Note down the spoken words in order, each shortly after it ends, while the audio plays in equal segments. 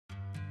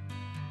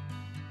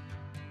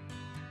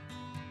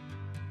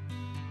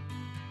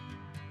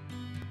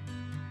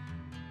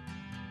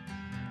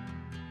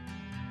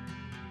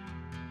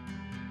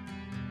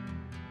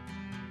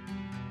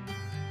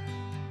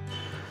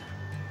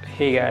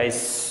Hey guys,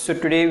 so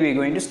today we're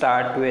going to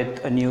start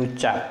with a new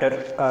chapter.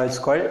 It's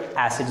called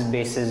Acids,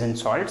 Bases and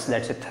Salts.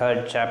 That's the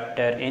third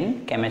chapter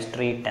in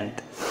Chemistry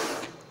 10th.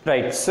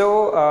 Right,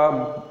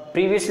 so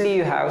previously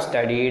you have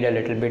studied a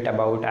little bit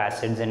about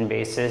acids and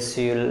bases.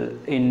 You'll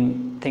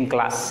in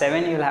class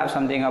 7 you'll have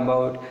something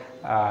about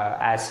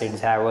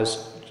acids have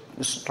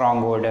a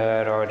strong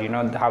odor, or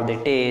how they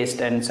taste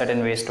and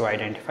certain ways to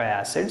identify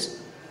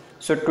acids.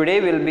 So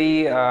today we'll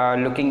be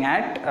looking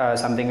at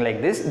something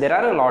like this. There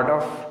are a lot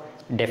of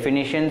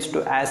definitions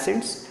to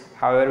acids,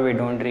 however we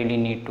don't really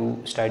need to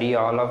study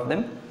all of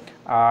them.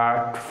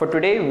 For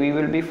today we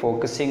will be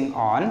focusing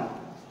on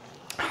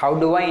how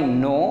do I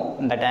know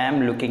that I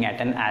am looking at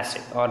an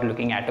acid or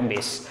looking at a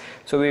base.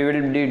 So we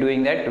will be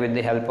doing that with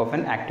the help of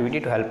an activity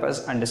to help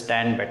us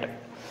understand better.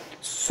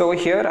 So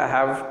here I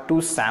have two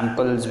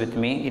samples with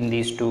me in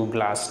these two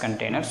glass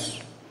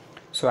containers.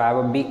 So I have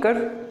a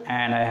beaker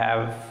and I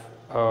have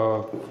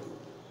a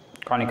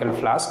conical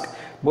flask.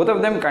 Both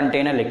of them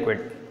contain a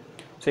liquid.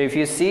 So if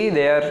you see,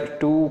 they are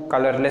two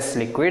colorless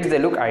liquids, they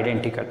look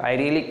identical. I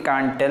really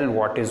can't tell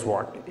what is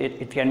what.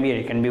 It can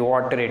be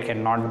water, it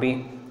cannot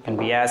be, it can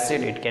be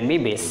acid, it can be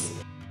base.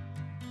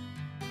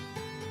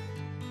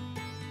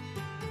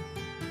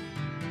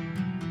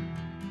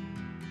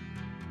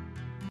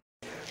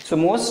 So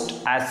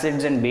most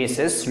acids and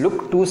bases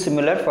look too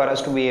similar for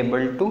us to be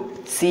able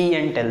to see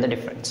and tell the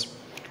difference.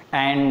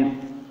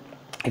 And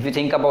if you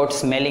think about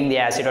smelling the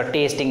acid or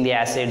tasting the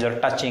acids or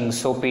touching,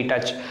 soapy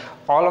touch,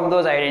 all of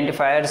those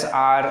identifiers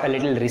are a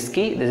little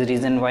risky. This is the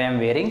reason why I'm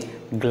wearing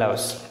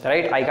gloves,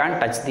 right? I can't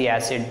touch the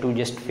acid to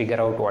just figure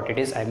out what it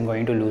is. I'm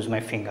going to lose my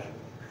finger,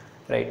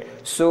 right?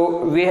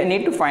 So we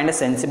need to find a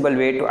sensible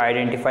way to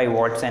identify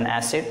what's an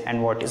acid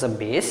and what is a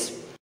base.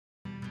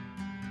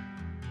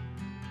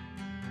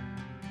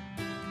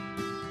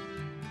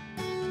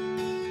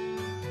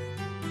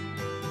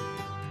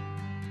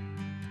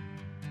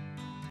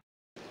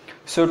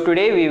 So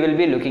today we will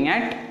be looking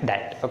at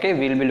that, okay?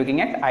 We will be looking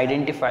at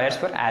identifiers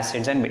for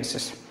acids and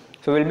bases.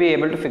 So we'll be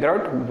able to figure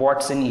out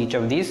what's in each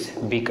of these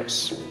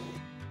beakers.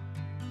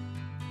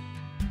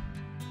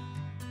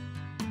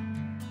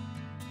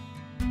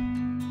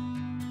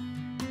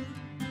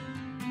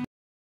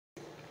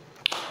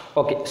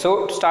 Okay,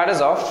 so to start us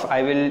off,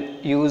 I will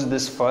use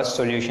this first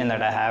solution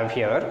that I have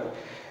here,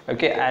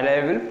 okay, and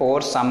I will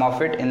pour some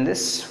of it in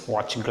this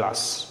watch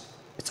glass.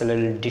 It's a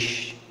little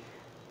dish,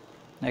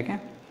 okay.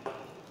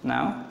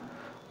 Now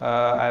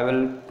I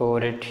will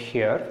pour it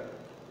here,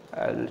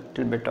 a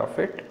little bit of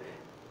it,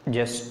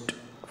 just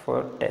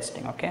for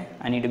testing, okay.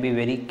 I need to be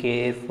very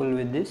careful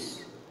with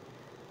this,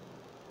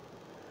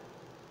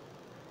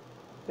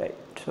 right?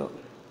 So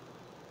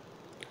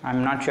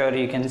I'm not sure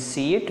you can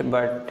see it,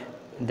 but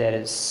there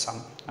is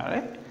some. All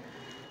right,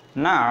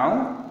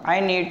 now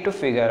I need to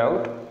figure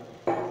out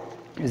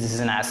is this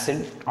an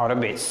acid or a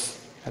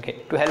base. Okay,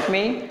 to help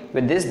me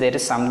with this, there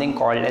is something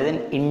called as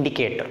an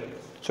indicator.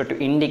 So to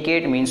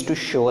indicate means to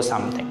show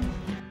something.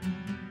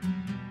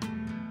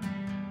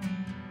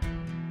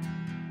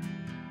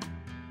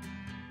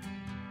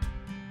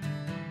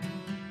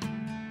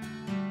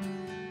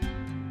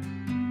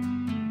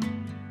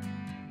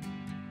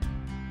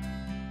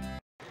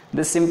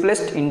 The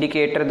simplest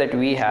indicator that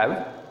we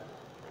have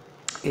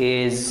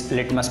is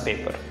litmus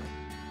paper.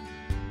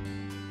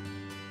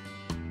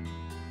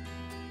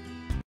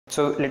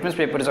 So litmus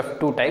paper is of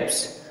two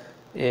types,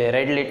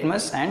 red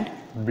litmus and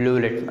blue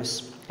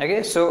litmus.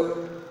 Okay,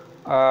 so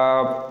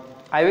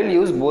I will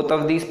use both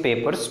of these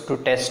papers to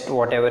test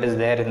whatever is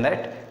there in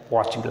that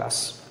watch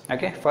glass.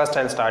 Okay, first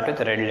I'll start with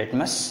red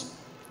litmus.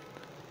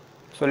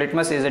 So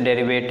litmus is a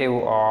derivative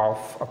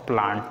of a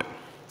plant.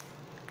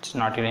 It's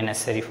not really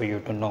necessary for you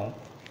to know,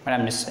 but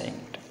I'm just saying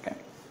it. Okay,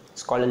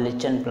 it's called a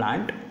lichen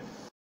plant.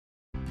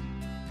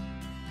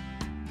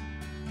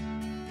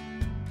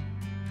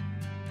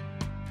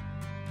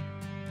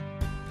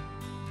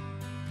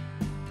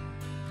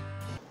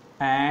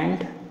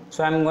 And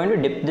so I'm going to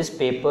dip this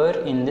paper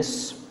in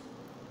this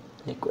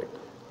liquid.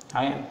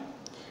 Okay.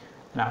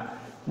 Now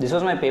this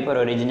was my paper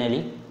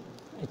originally.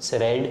 It's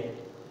red,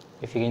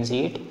 if you can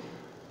see it,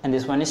 and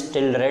this one is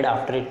still red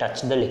after it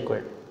touched the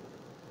liquid.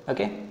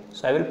 Okay,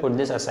 so I will put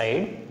this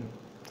aside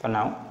for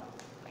now,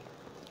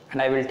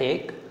 and I will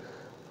take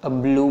a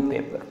blue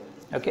paper.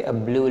 Okay, a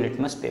blue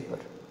litmus paper.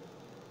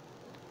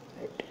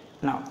 Right.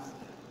 Now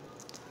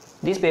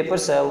these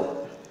papers serve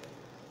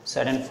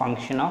certain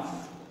function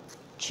of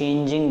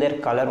changing their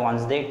color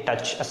once they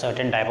touch a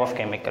certain type of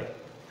chemical.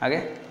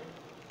 Okay,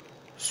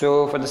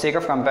 so for the sake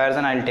of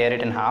comparison, I'll tear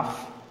it in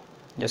half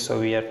just so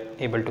we are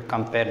able to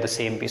compare the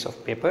same piece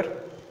of paper.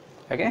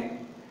 Okay,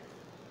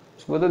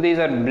 so both of these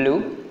are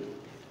blue.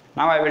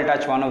 Now I will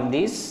touch one of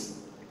these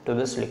to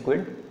this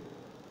liquid.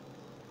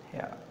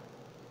 Yeah,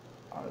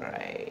 all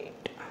right.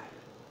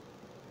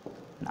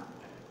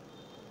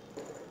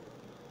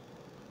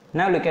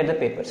 Now look at the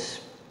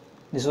papers.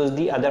 This was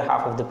the other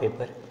half of the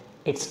paper.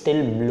 It's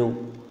still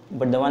blue,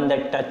 but the one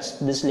that touched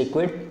this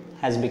liquid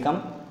has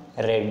become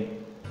red.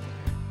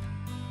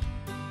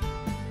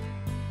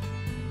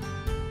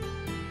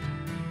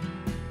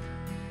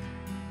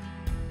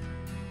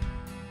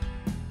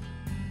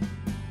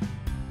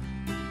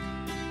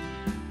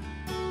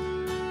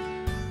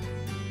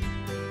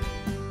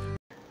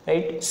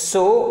 right?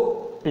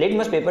 So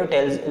litmus paper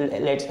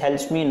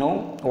helps me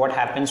know what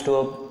happens to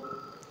a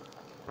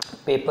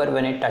paper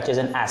when it touches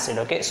an acid.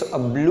 Okay, so a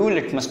blue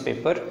litmus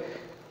paper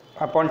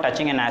upon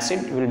touching an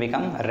acid will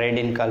become red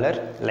in color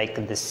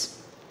like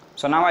this.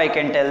 So now I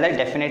can tell that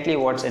definitely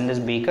what's in this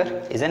beaker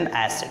is an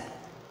acid.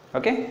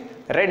 Okay,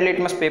 red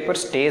litmus paper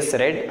stays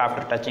red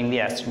after touching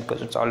the acid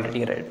because it's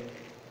already red,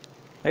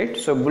 right?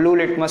 So blue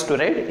litmus to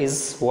red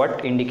is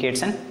what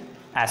indicates an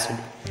acid.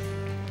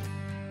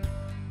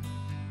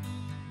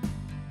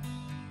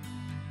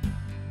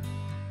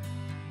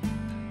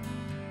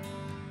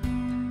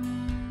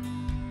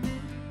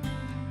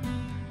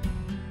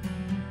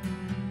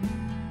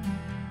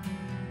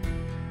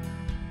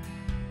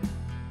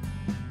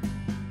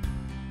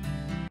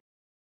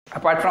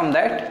 Apart from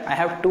that, I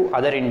have two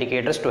other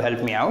indicators to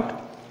help me out.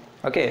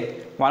 Okay,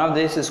 one of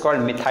this is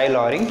called methyl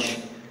orange,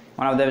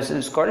 one of them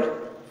is called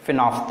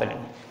phenolphthalein.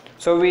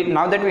 So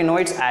now that we know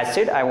it's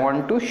acid, I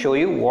want to show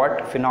you what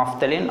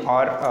phenolphthalein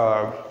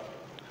or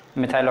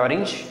methyl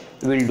orange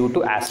will do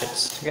to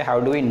acids. Okay, how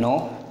do we know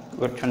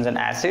which one's an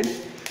acid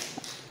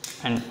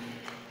and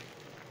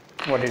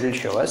what it will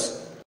show us?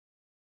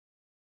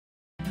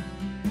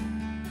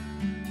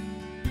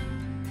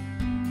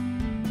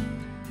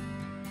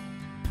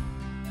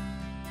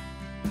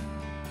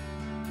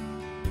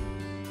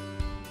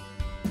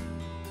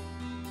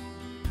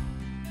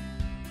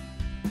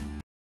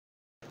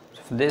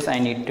 For this I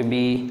need to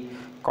be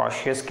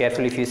cautious,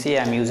 careful. If you see,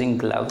 I'm using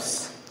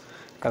gloves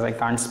because I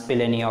can't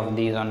spill any of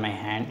these on my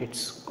hand.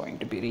 It's going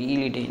to be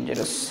really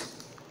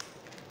dangerous.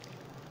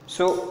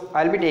 So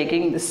I'll be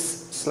taking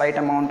this slight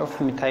amount of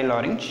methyl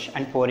orange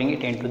and pouring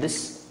it into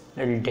this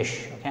little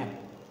dish. Okay,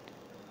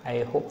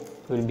 I hope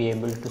you'll be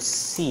able to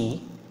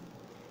see.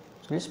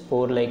 So just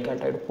pour, like I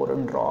try to pour a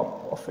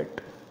drop of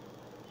it.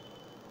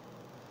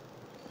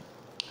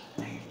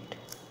 Right.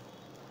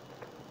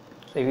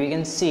 So if you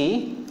can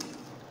see,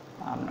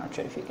 I'm not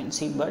sure if you can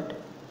see, but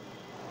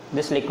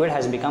this liquid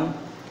has become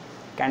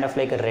kind of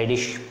like a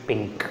reddish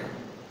pink.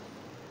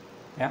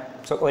 Yeah,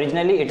 so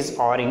originally it is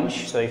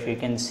orange. So if you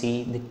can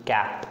see the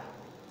cap,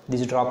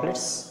 these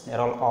droplets, they're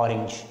all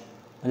orange.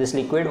 This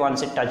liquid,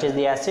 once it touches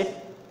the acid,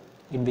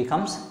 it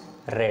becomes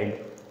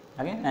red.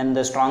 Okay, and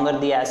the stronger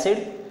the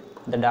acid,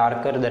 the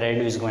darker the red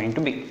is going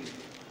to be.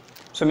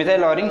 So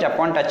methyl orange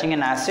upon touching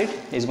an acid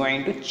is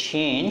going to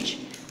change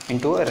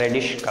into a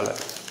reddish color.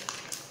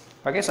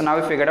 Okay, so now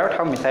we figured out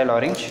how methyl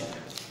orange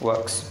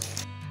works.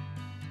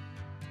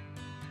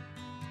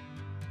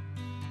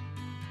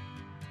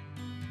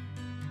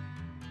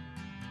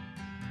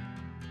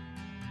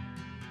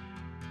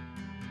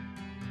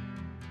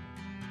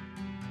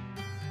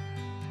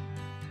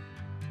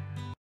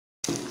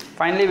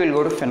 Finally, we'll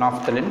go to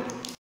phenolphthalein.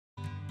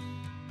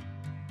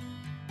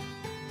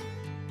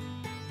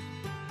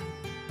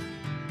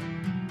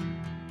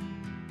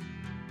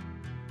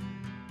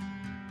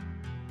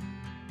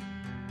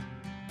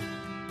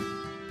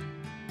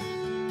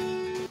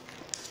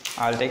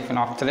 I'll take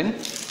phenolphthalein.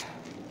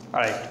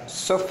 Alright,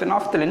 so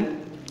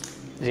phenolphthalein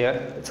is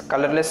here. It's a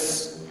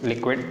colorless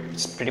liquid.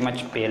 It's pretty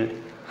much pale.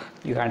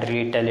 You can't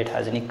really tell it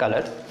has any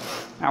color.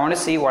 I want to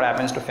see what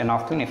happens to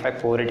phenolphthalein if I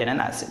pour it in an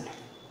acid.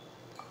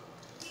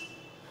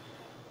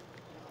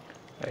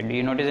 Right, do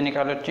you notice any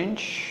color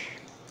change?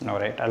 No,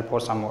 right? I'll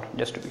pour some more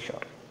just to be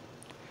sure.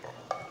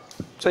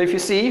 So if you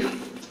see,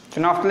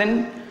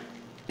 phenolphthalein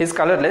is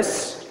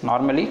colorless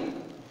normally.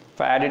 If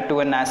I add it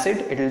to an acid,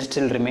 it will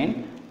still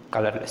remain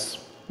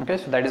colorless. Okay,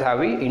 so that is how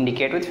we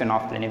indicate with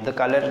phenolphthalein. If the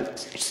color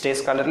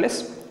stays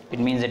colorless, it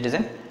means it is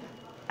an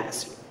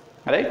acid.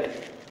 Alright?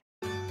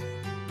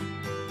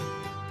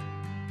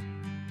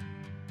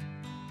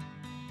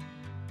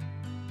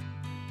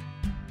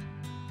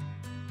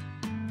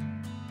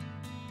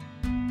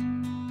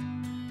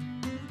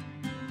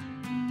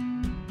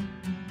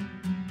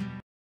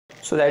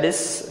 So that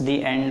is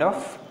the end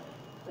of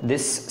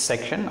this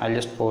section. I'll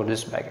just pour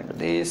this back into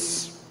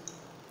this.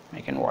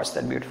 I can watch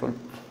that beautiful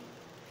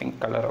pink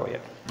color over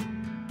here.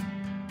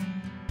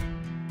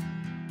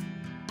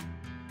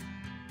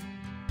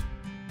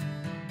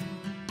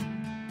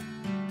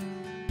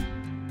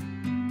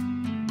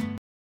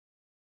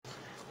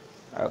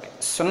 Okay,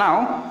 so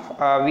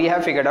now we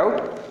have figured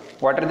out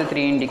what are the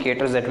three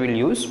indicators that we'll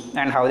use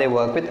and how they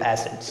work with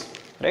acids,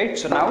 right?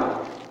 So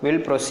now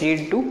we'll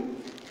proceed to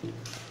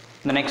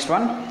the next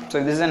one. So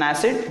if this is an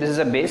acid, this is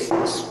a base,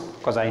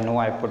 because I know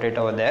I put it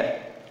over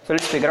there. So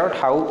let's figure out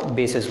how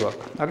bases work.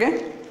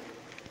 Okay,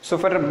 so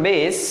for a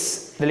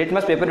base, the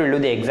litmus paper will do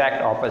the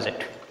exact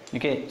opposite.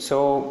 Okay,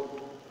 so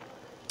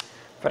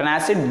for an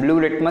acid, blue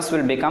litmus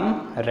will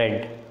become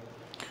red,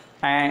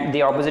 and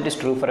the opposite is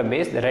true for a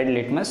base. The red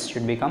litmus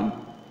should become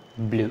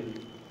blue.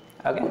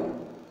 Okay,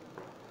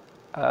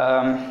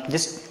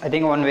 just I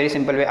think one very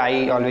simple way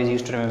I always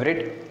used to remember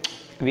it.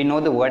 We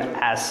know the word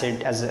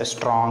acid as a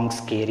strong,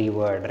 scary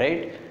word,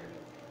 right?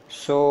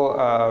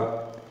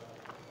 So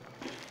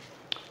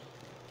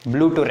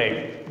blue to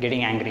red,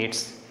 getting angry,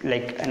 it's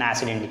like an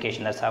acid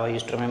indication. That's how I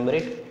used to remember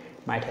it.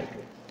 Might help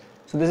you.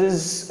 So this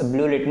is a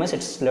blue litmus.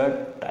 It's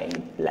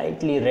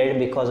lightly red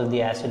because of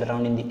the acid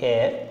around in the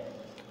air,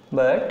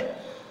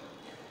 but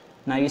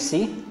now you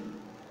see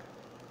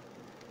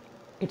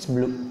it's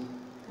blue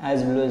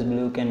as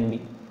blue can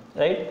be,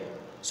 right?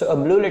 So a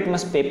blue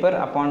litmus paper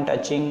upon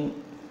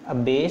touching a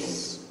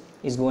base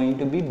is going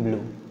to be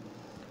blue.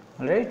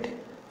 Alright,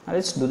 now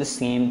let's do the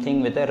same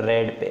thing with a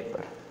red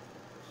paper.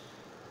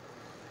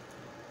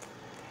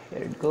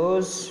 Here it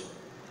goes.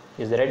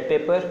 Here's the red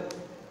paper.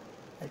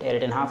 I'll tear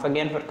it in half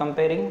again for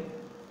comparing,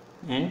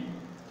 and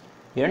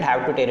you don't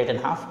have to tear it in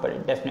half, but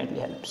it definitely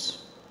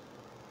helps.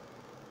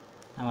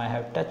 Now I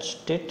have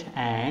touched it,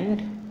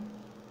 and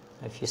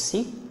if you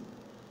see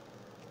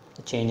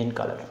the change in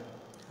color,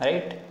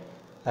 right?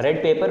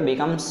 Red paper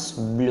becomes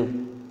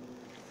blue.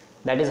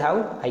 That is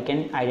how I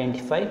can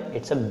identify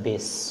it's a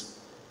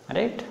base,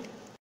 right?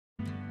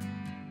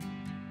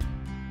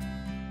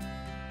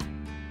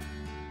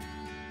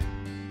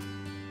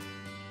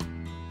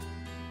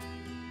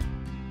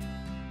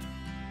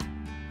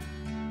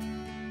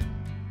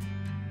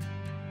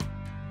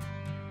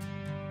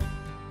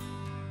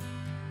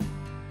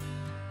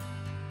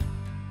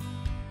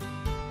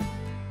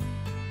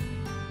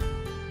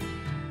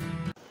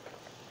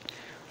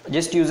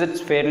 Just use a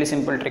fairly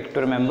simple trick to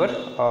remember.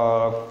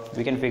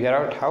 We can figure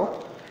out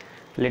how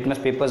litmus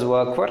papers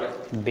work for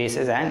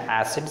bases and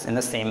acids in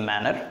the same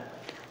manner.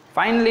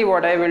 Finally,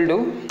 what I will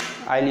do,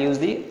 I'll use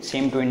the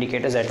same two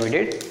indicators that we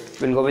did.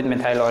 We'll go with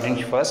methyl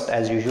orange first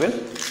as usual.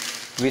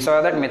 We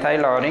saw that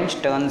methyl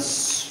orange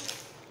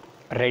turns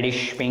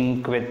reddish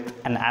pink with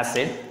an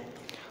acid.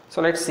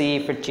 So let's see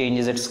if it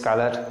changes its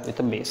color with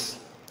a base.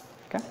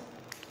 Okay.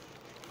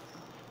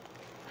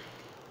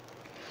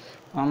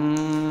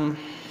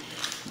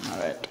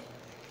 Alright,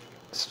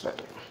 let's try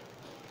to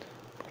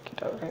break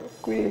it out real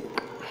quick,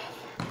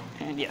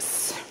 and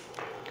yes.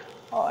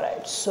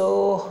 Alright,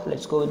 so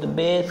let's go with the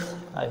base.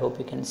 I hope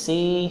you can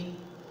see.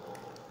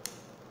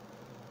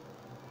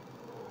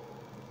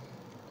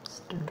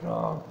 Just a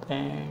drop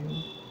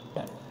and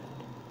done.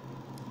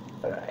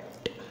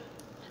 Alright,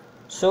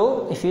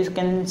 so if you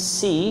can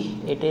see,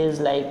 it is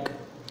like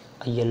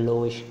a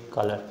yellowish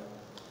color.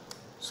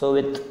 So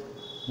with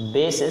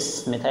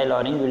bases, methyl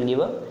orange will give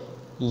a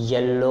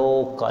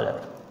yellow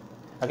color.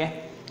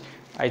 Okay,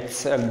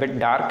 it's a bit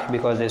dark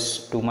because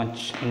there's too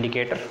much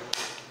indicator,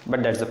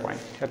 but that's the point.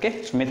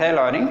 Okay, so methyl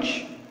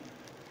orange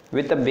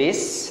with a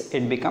base,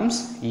 it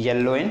becomes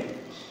yellow in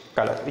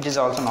color, which is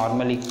also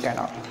normally kind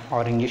of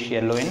orangish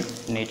yellow in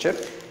nature,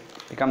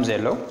 becomes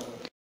yellow.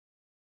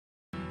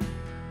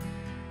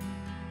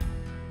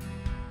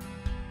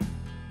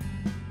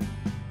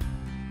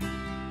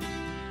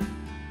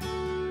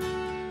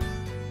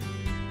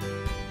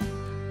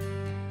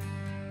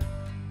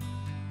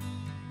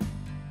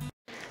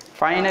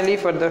 Finally,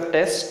 for the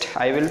test,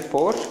 I will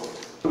pour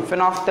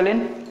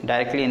phenolphthalein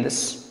directly in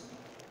this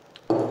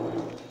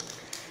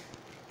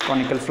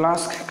conical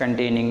flask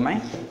containing my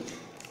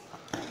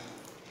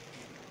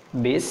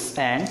base,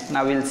 and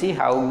now we'll see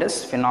how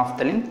does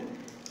phenolphthalein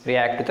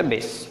react with the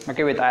base.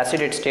 Okay, with acid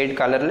it stayed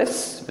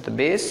colorless, with the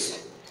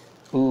base,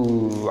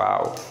 ooh,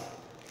 wow,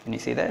 can you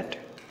see that?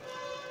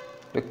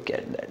 Look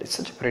at that, it's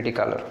such a pretty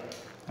color,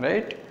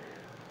 right?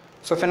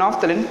 So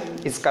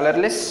phenolphthalein is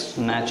colorless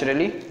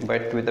naturally,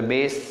 but with the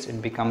base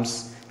it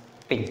becomes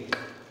pink,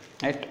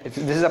 right? This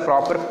is a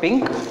proper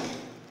pink,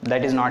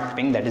 that is not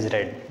pink, that is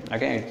red.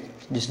 Okay,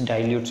 it just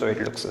dilutes so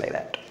it looks like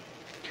that.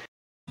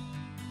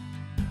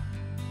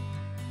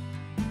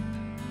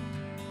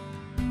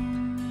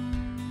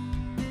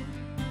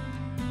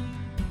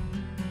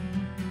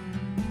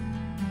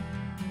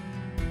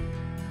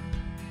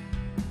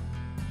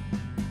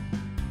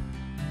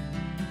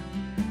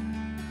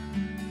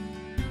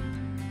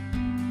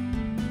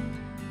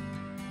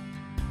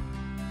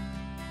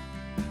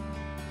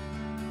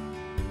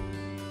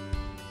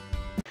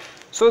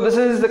 So this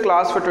is the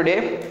class for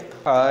today.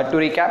 To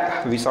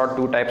recap, we saw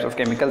two types of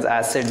chemicals,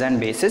 acids and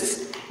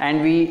bases,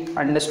 and we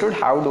understood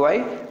how do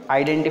I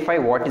identify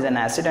what is an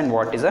acid and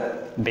what is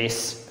a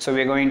base. So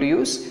we are going to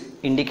use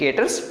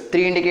indicators.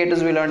 Three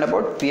indicators we learned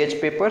about: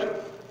 pH paper,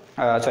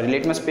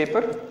 litmus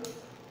paper,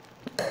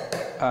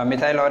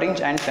 methyl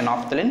orange and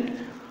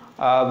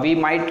phenolphthalein. We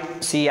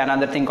might see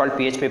another thing called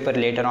pH paper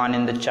later on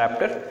in the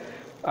chapter.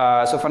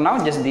 So for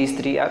now, just these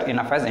three are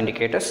enough as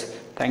indicators.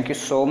 Thank you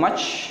so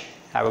much.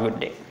 Have a good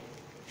day.